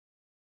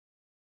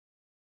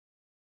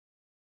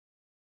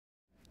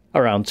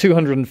Around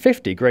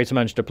 250 Greater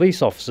Manchester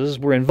police officers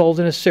were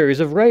involved in a series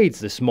of raids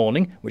this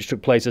morning, which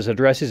took place at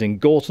addresses in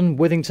Gorton,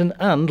 Withington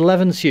and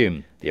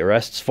Levenshulme. The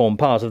arrests form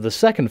part of the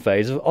second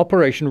phase of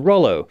Operation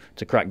Rolo,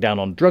 to crack down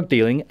on drug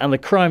dealing and the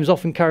crimes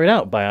often carried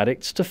out by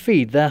addicts to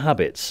feed their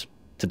habits.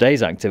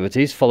 Today's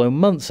activities follow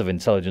months of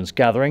intelligence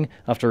gathering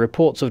after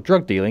reports of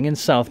drug dealing in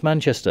South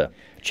Manchester.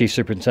 Chief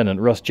Superintendent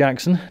Russ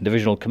Jackson,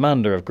 Divisional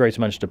Commander of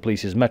Greater Manchester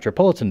Police's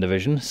Metropolitan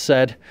Division,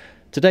 said,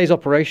 "Today's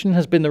operation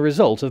has been the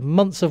result of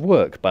months of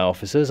work by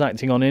officers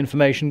acting on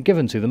information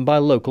given to them by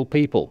local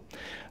people.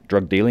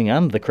 Drug dealing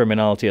and the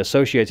criminality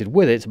associated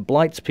with it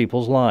blights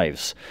people's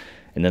lives.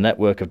 In the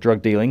network of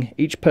drug dealing,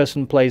 each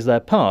person plays their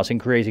part in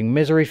creating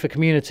misery for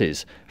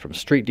communities, from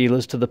street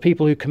dealers to the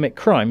people who commit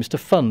crimes to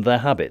fund their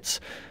habits.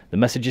 The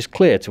message is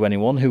clear to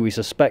anyone who we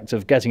suspect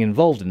of getting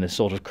involved in this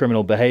sort of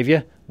criminal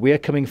behaviour: we are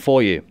coming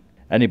for you."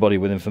 Anybody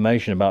with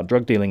information about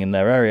drug dealing in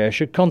their area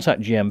should contact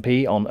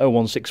GMP on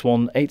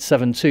 0161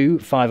 872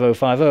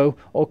 5050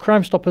 or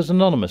Crimestoppers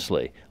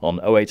anonymously on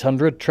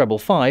 0800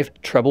 555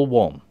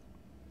 111.